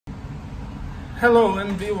Hello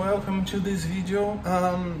and be welcome to this video.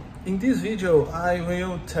 In this video I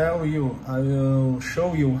will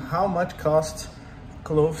show you how much costs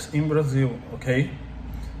clothes in Brazil, okay?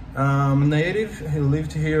 Native, he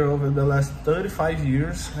lived here over the last 35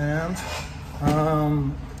 years and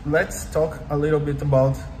let's talk a little bit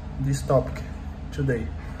about this topic today.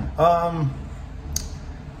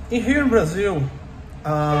 Here in Brazil,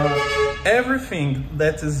 everything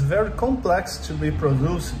that is very complex to be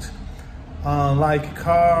produced, like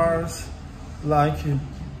cars, like an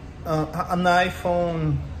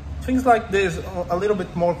iPhone, things like this, a little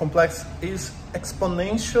bit more complex, is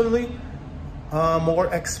exponentially more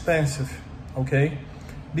expensive, okay?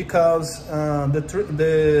 Because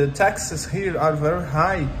the taxes here are very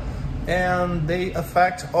high and they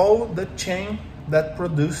affect all the chain that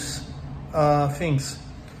produce things,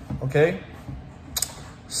 okay?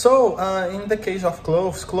 So in the case of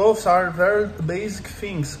clothes are very basic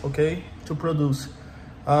things, okay, to produce.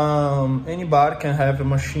 Anybody can have a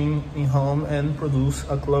machine in home and produce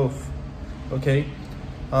a cloth, okay?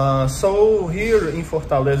 So here in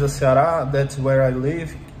Fortaleza, Ceará, that's where I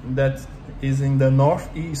live, that is in the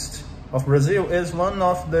northeast of Brazil, is one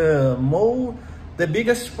of the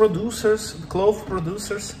biggest producers, cloth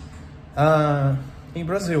producers in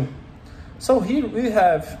Brazil. So here we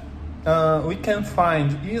have we can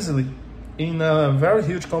find easily in a very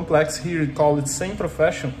huge complex here called Centro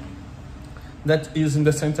Fashion, that is in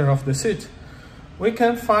the center of the city. We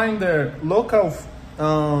can find their local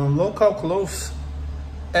clothes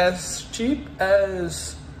as cheap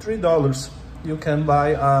as $3. You can buy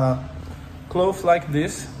a cloth like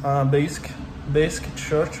this, basic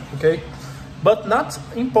shirt, okay, but not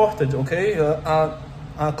imported, okay. A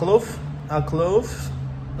cloth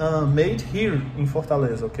made here in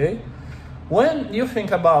Fortaleza, okay. When you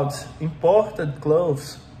think about imported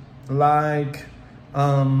clothes like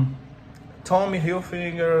Tommy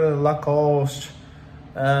Hilfiger, Lacoste,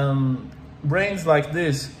 brands like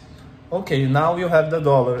this, okay, now you have the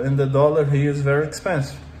dollar, and the dollar here is very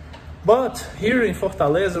expensive. But here in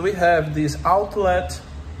Fortaleza we have this outlet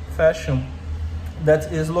fashion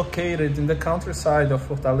that is located in the countryside of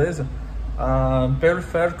Fortaleza,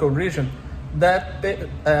 peripheral region. That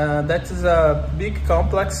is a big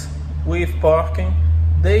complex with parking.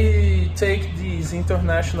 They take these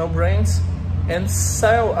international brands and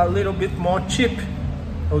sell a little bit more cheap,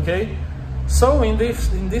 okay? So in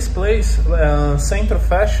this place, Centro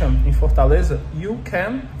Fashion in Fortaleza, you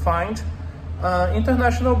can find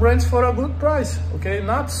international brands for a good price, okay?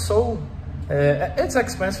 Not so it's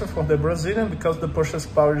expensive for the Brazilian because the purchase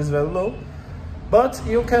power is very low, but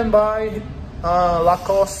you can buy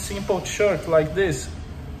Lacoste simple shirt like this,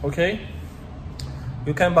 okay?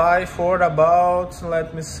 You can buy for about,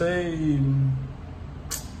 let me say,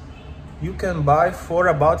 you can buy for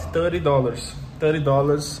about $30,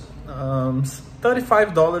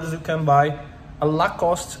 $35 you can buy a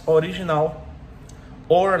Lacoste original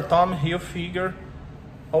or a Tommy Hilfiger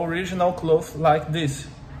original cloth like this,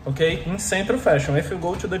 okay, in Centro Fashion. If you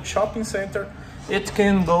go to the shopping center, it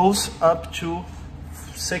can goes up to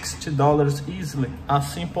 $60 easily, a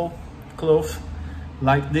simple cloth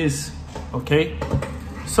like this, okay?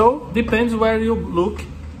 So depends where you look.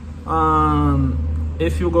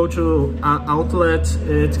 If you go to outlet,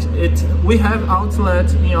 we have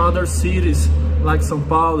outlet in other cities like São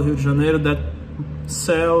Paulo, Rio de Janeiro, that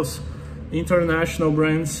sells international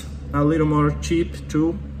brands a little more cheap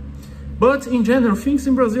too. But in general, things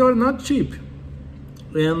in Brazil are not cheap,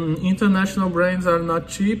 and international brands are not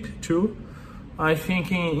cheap too. I think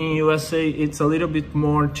in USA it's a little bit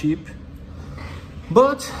more cheap.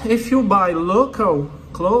 But if you buy local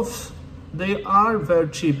clothes, they are very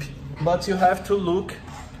cheap. But you have to look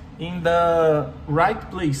in the right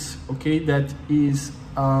place, okay? That is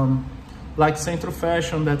like Centro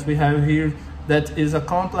Fashion that we have here. That is a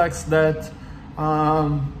complex that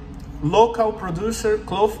local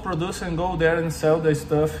cloth producer, and go there and sell the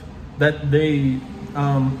stuff that they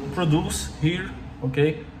produce here,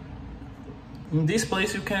 okay? In this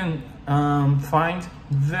place you can find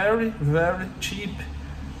very cheap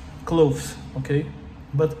clothes, okay?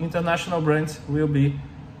 But international brands will be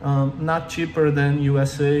not cheaper than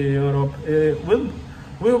USA, Europe.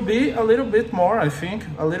 Will be a little bit more, I think,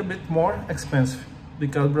 a little bit more expensive,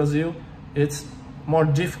 because Brazil, it's more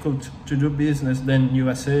difficult to do business than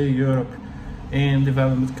USA, Europe, and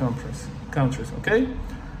developed countries, okay?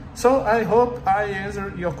 So I hope I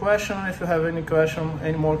answered your question. If you have any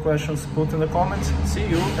more questions, put in the comments. See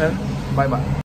you and bye-bye.